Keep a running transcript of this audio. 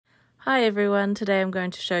Hi everyone, today I'm going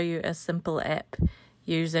to show you a simple app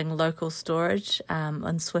using local storage on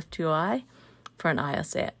SwiftUI for an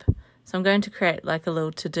iOS app. So I'm going to create like a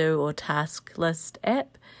little to-do or task list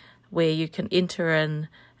app where you can enter in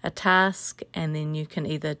a task and then you can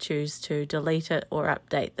either choose to delete it or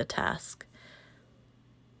update the task.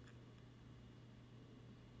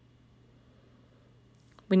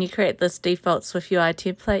 When you create this default SwiftUI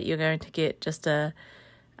template, you're going to get just a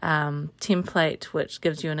template which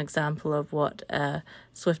gives you an example of what a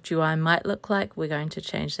SwiftUI might look like. We're going to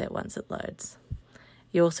change that once it loads.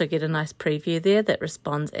 You also get a nice preview there that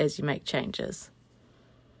responds as you make changes.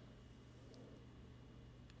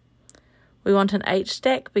 We want an H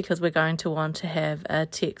stack because we're going to want to have a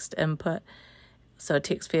text input, so a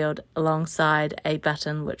text field alongside a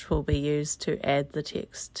button which will be used to add the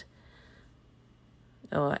text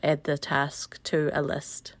or add the task to a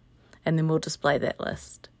list, and then we'll display that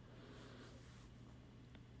list.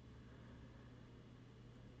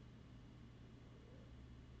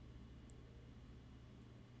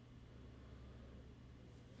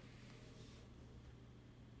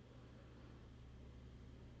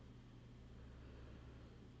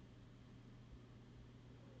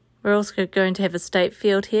 We're also going to have a state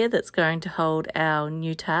field here that's going to hold our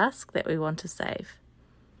new task that we want to save.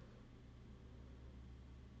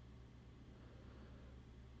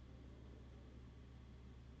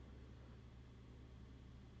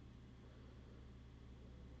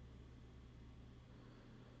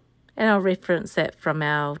 And I'll reference that from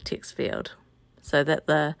our text field so that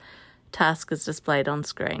the task is displayed on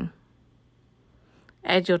screen.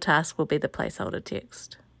 Add your task will be the placeholder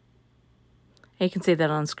text. You can see that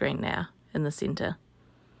on screen now in the center.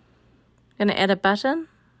 I'm going to add a button.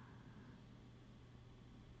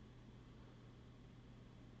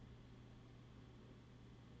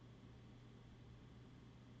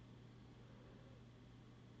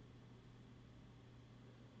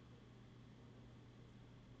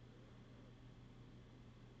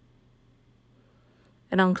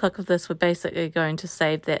 And on click of this, we're basically going to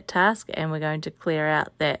save that task and we're going to clear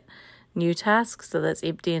out that new task so that's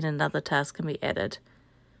empty and another task can be added.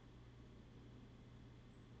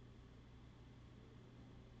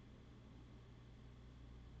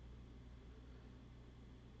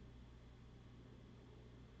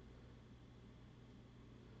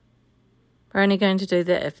 We're only going to do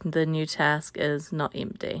that if the new task is not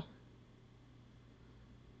empty.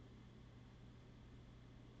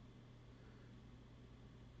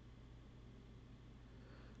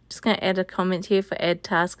 Just going to add a comment here for add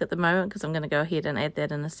task at the moment because I'm going to go ahead and add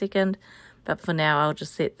that in a second, but for now I'll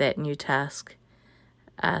just set that new task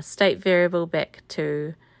state variable back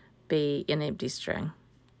to be an empty string.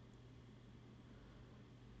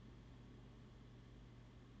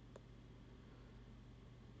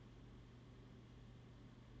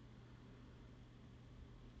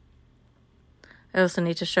 I also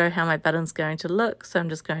need to show how my button's going to look, so I'm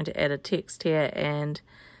just going to add a text here and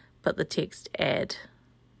put the text add.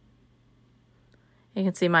 You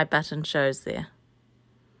can see my button shows there.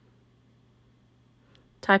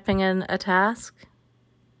 Typing in a task,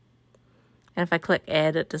 and if I click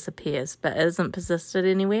add it disappears, but it isn't persisted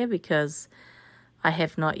anywhere because I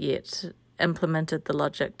have not yet implemented the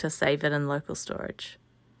logic to save it in local storage.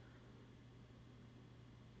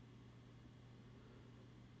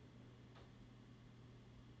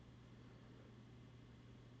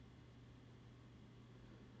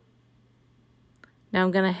 Now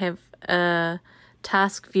I'm going to have a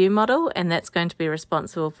task view model, and that's going to be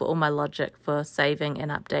responsible for all my logic for saving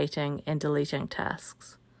and updating and deleting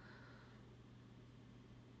tasks.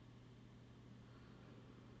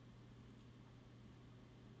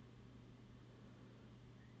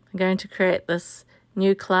 I'm going to create this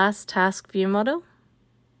new class task view model.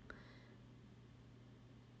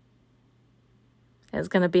 It's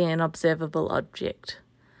going to be an observable object.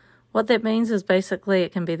 What that means is basically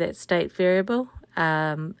it can be that state variable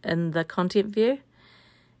in the content view,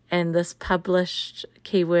 and this published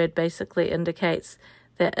keyword basically indicates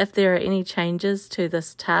that if there are any changes to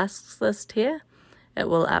this tasks list here, it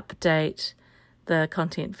will update the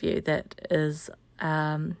content view that is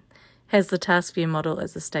has the task view model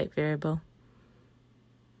as a state variable.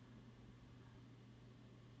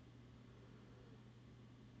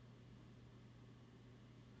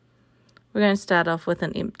 We're going to start off with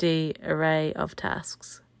an empty array of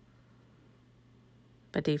tasks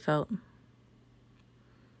by default.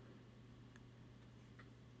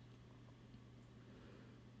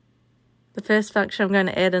 The first function I'm going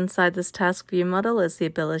to add inside this task view model is the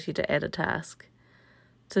ability to add a task.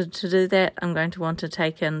 So to do that, I'm going to want to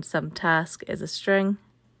take in some task as a string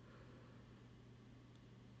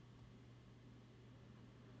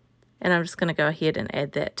And I'm just going to go ahead and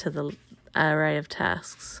add that to the array of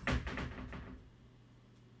tasks.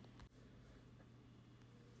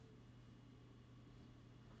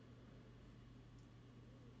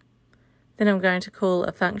 Then I'm going to call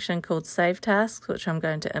a function called saveTasks, which I'm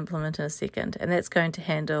going to implement in a second, and that's going to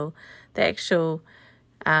handle the actual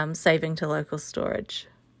saving to local storage.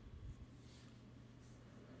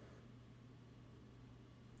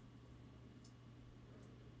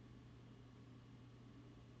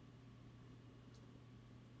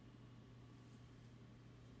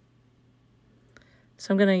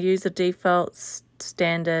 So I'm going to use the defaults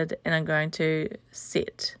standard, and I'm going to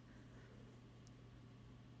set.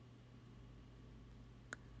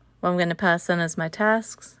 What I'm going to pass in is my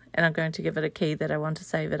tasks, and I'm going to give it a key that I want to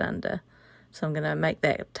save it under. So I'm going to make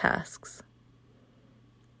that tasks.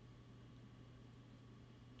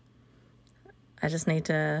 I just need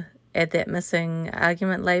to add that missing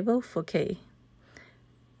argument label for key,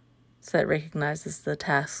 so it recognizes the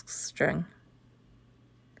tasks string.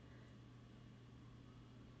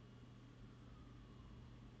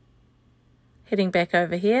 Heading back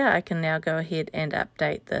over here, I can now go ahead and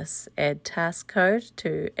update this add task code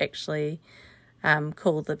to actually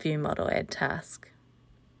call the view model add task.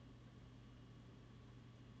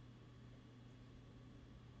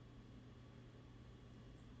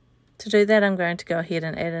 To do that, I'm going to go ahead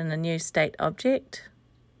and add in a new state object.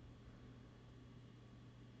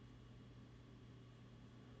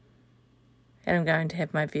 And I'm going to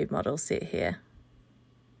have my view model set here.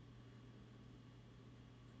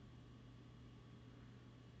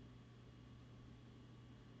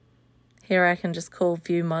 Here I can just call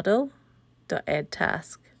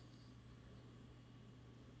viewModel.addTask.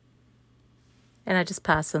 And I just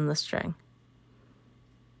pass in the string.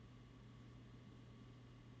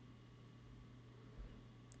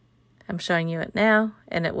 I'm showing you it now,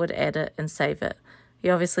 and it would add it and save it.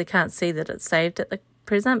 You obviously can't see that it's saved at the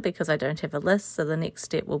present because I don't have a list, so the next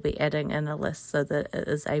step will be adding in a list so that it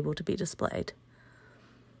is able to be displayed.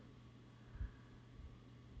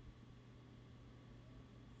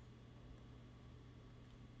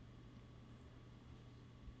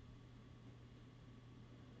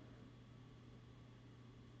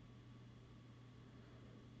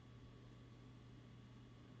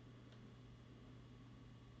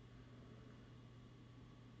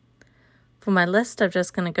 For my list, I'm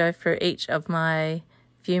just going to go through each of my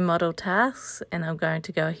view model tasks, and I'm going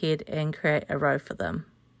to go ahead and create a row for them.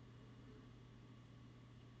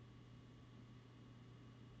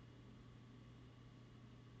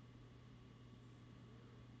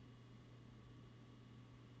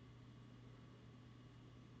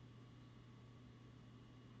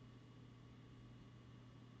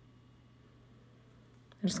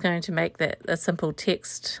 I'm just going to make that a simple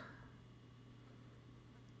text.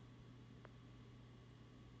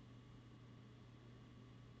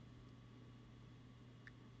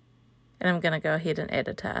 And I'm going to go ahead and add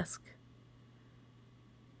a task.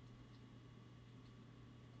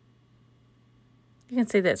 You can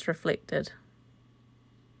see that's reflected.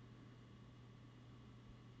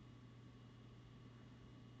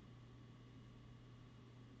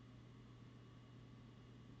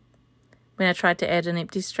 When I tried to add an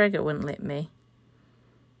empty string, it wouldn't let me.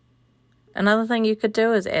 Another thing you could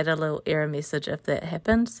do is add a little error message if that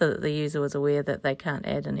happened, so that the user was aware that they can't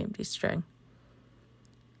add an empty string.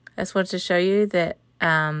 I just wanted to show you that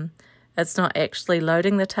it's not actually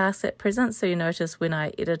loading the task at present. So you notice when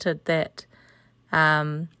I edited that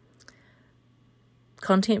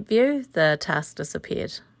content view, the task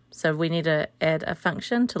disappeared. So we need to add a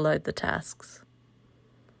function to load the tasks.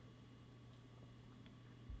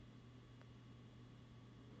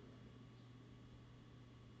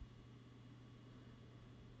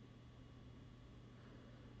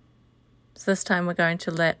 So this time we're going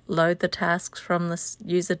to load the tasks from the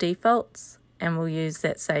user defaults, and we'll use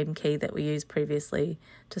that same key that we used previously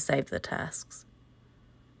to save the tasks.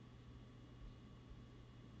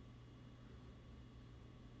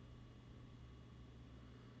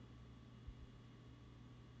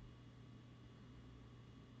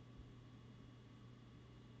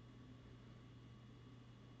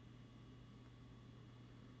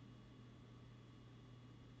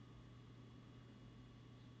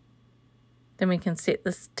 Then we can set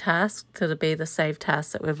this task to be the save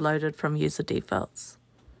task that we've loaded from user defaults.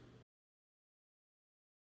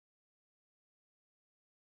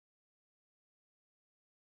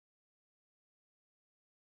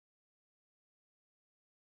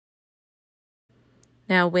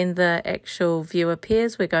 Now when the actual view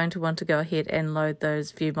appears, we're going to want to go ahead and load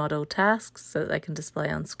those view model tasks so that they can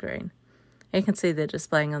display on screen. You can see they're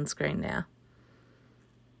displaying on screen now.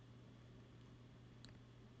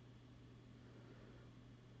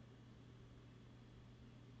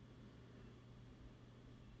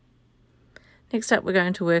 Next up, we're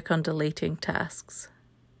going to work on deleting tasks.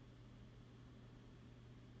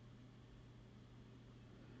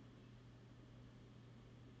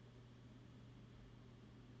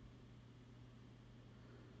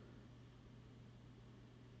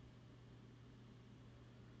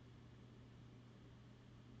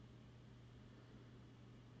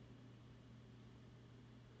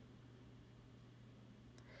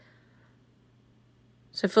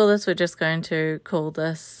 So for this, we're just going to call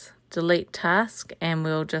this delete task, and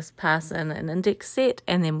we'll just pass in an index set,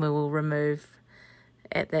 and then we will remove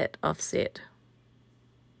at that offset.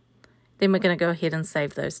 Then we're going to go ahead and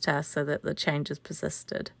save those tasks so that the change is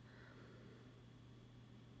persisted.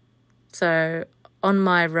 So on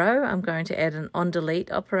my row, I'm going to add an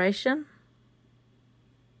onDelete operation,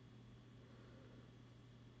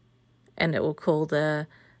 and it will call the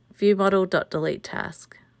viewModel.delete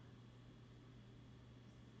task.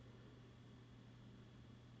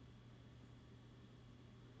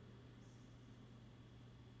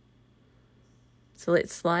 So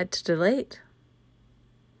let's slide to delete.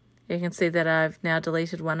 You can see that I've now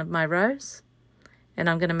deleted one of my rows, and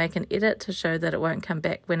I'm going to make an edit to show that it won't come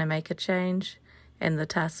back when I make a change and the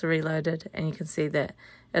tasks are reloaded, and you can see that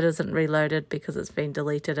it isn't reloaded because it's been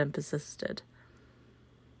deleted and persisted.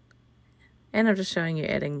 And I'm just showing you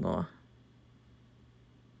adding more.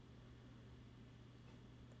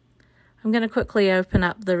 I'm going to quickly open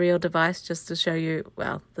up the real device just to show you,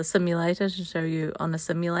 well, the simulator, to show you on a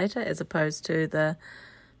simulator as opposed to the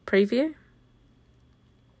preview.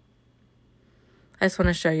 I just want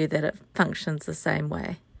to show you that it functions the same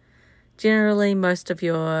way. Generally, most of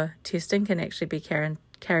your testing can actually be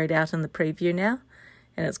carried out in the preview now,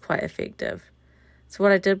 and it's quite effective. So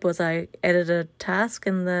what I did was I added a task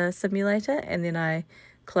in the simulator, and then I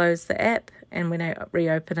closed the app, and when I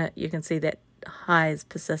reopen it, you can see that high is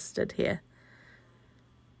persisted here.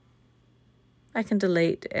 I can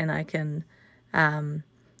delete, and I can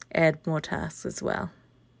add more tasks as well.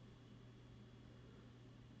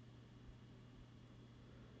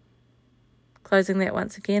 Closing that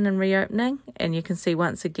once again and reopening, and you can see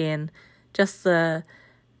once again just the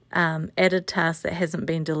added task that hasn't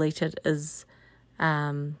been deleted is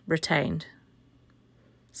retained.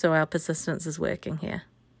 So our persistence is working here.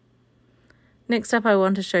 Next up, I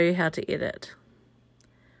want to show you how to edit.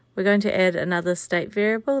 We're going to add another state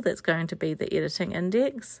variable that's going to be the editing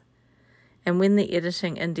index. And when the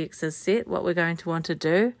editing index is set, what we're going to want to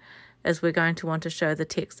do is we're going to want to show the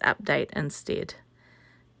text update instead,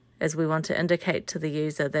 as we want to indicate to the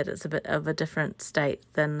user that it's a bit of a different state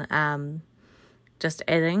than just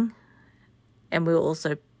adding. And we'll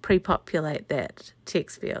also pre-populate that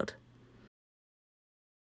text field.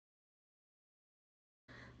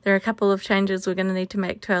 There are a couple of changes we're going to need to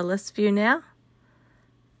make to our list view now.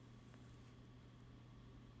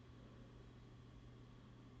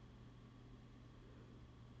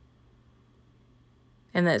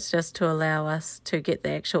 And that's just to allow us to get the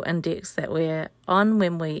actual index that we're on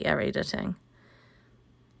when we are editing.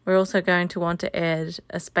 We're also going to want to add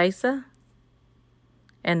a spacer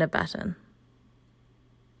and a button.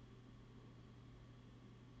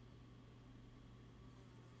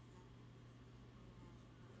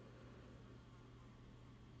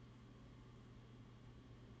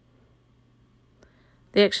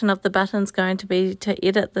 The action of the button is going to be to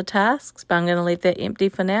edit the tasks, but I'm going to leave that empty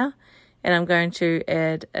for now. And I'm going to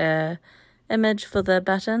add an image for the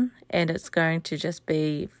button, and it's going to just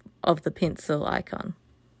be of the pencil icon.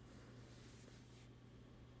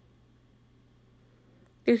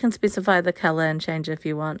 You can specify the color and change if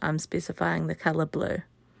you want. I'm specifying the color blue.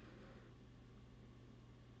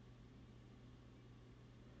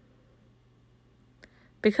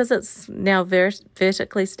 Because it's now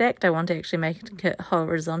vertically stacked, I want to actually make it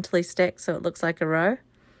horizontally stacked so it looks like a row.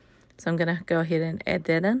 So I'm going to go ahead and add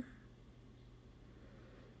that in.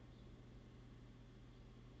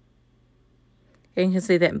 And you can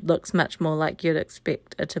see that looks much more like you'd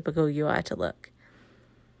expect a typical UI to look.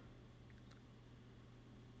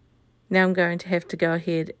 Now I'm going to have to go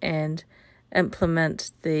ahead and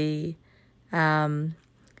implement the editing.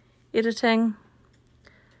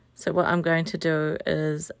 So what I'm going to do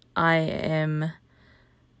is I am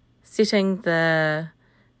setting the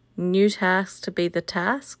new task to be the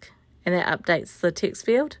task, and that updates the text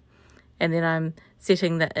field. And then I'm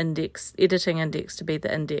setting the editing index to be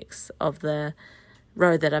the index of the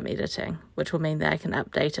row that I'm editing, which will mean that I can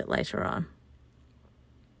update it later on.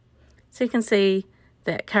 So you can see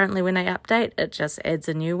that currently when I update, it just adds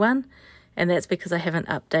a new one, and that's because I haven't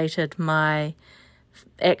updated my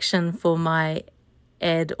action for my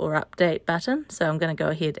add or update button. So I'm going to go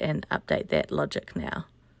ahead and update that logic now.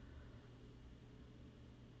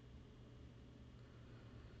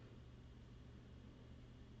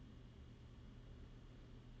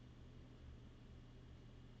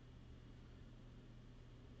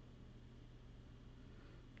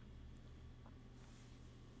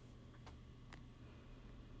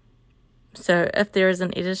 So if there is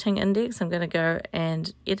an editing index, I'm going to go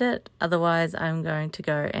and edit. Otherwise, I'm going to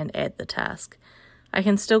go and add the task. I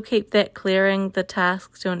can still keep that clearing the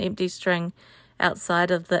task to an empty string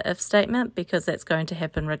outside of the if statement, because that's going to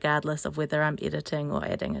happen regardless of whether I'm editing or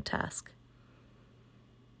adding a task.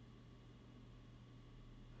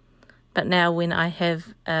 But now when I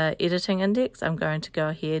have an editing index, I'm going to go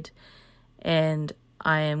ahead and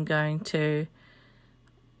I am going to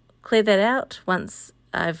clear that out once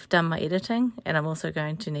I've done my editing, and I'm also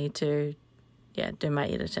going to need to do my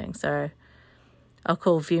editing. So I'll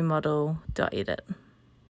call viewModel.edit.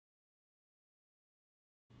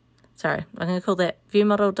 Sorry, I'm going to call that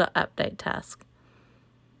viewModel.update task.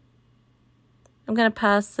 I'm going to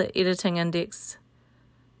pass the editing index,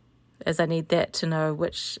 as I need that to know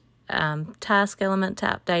which task element to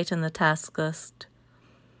update in the task list.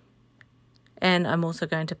 And I'm also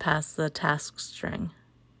going to pass the task string.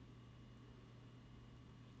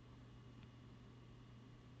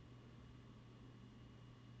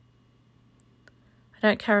 I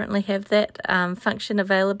don't currently have that function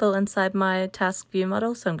available inside my task view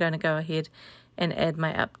model, so I'm going to go ahead and add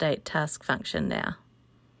my update task function now.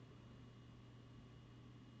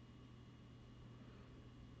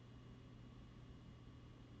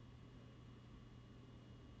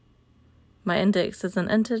 My index is an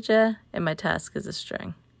integer and my task is a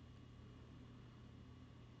string.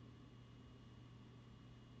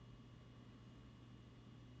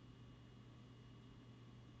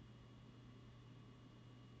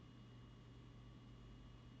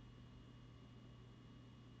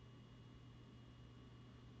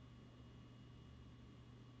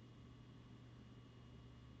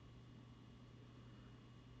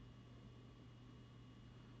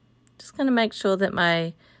 Just going to make sure that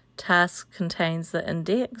my task contains the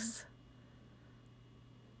index,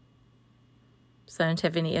 so I don't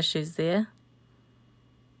have any issues there.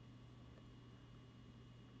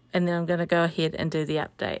 And then I'm going to go ahead and do the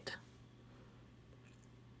update.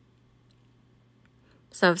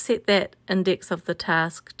 So I've set that index of the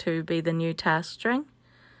task to be the new task string.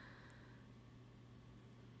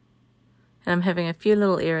 And I'm having a few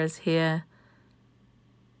little errors here.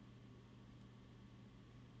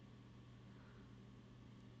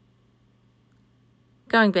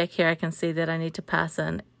 Going back here, I can see that I need to pass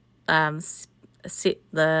in, set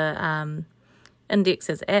the index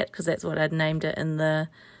as @ because that's what I'd named it in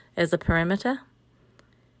as a parameter.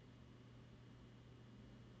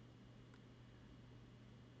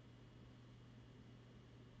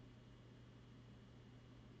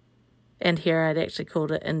 And here I'd actually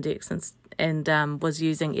called it index and was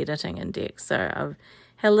using editing index. So I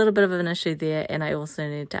had a little bit of an issue there, and I also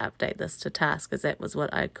needed to update this to task, because that was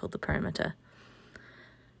what I called the parameter.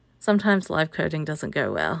 Sometimes live coding doesn't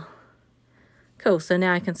go well. Cool, so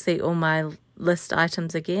now I can see all my list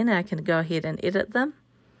items again, and I can go ahead and edit them.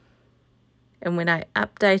 And when I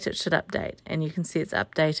update, it should update, and you can see it's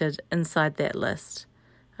updated inside that list.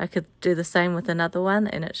 I could do the same with another one,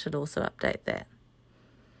 and it should also update that.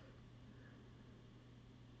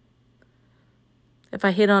 If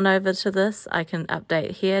I head on over to this, I can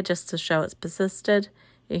update here just to show it's persisted.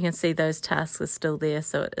 You can see those tasks are still there,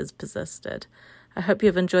 so it is persisted. I hope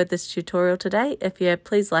you've enjoyed this tutorial today. If you have,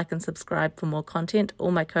 please like and subscribe for more content.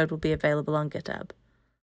 All my code will be available on GitHub.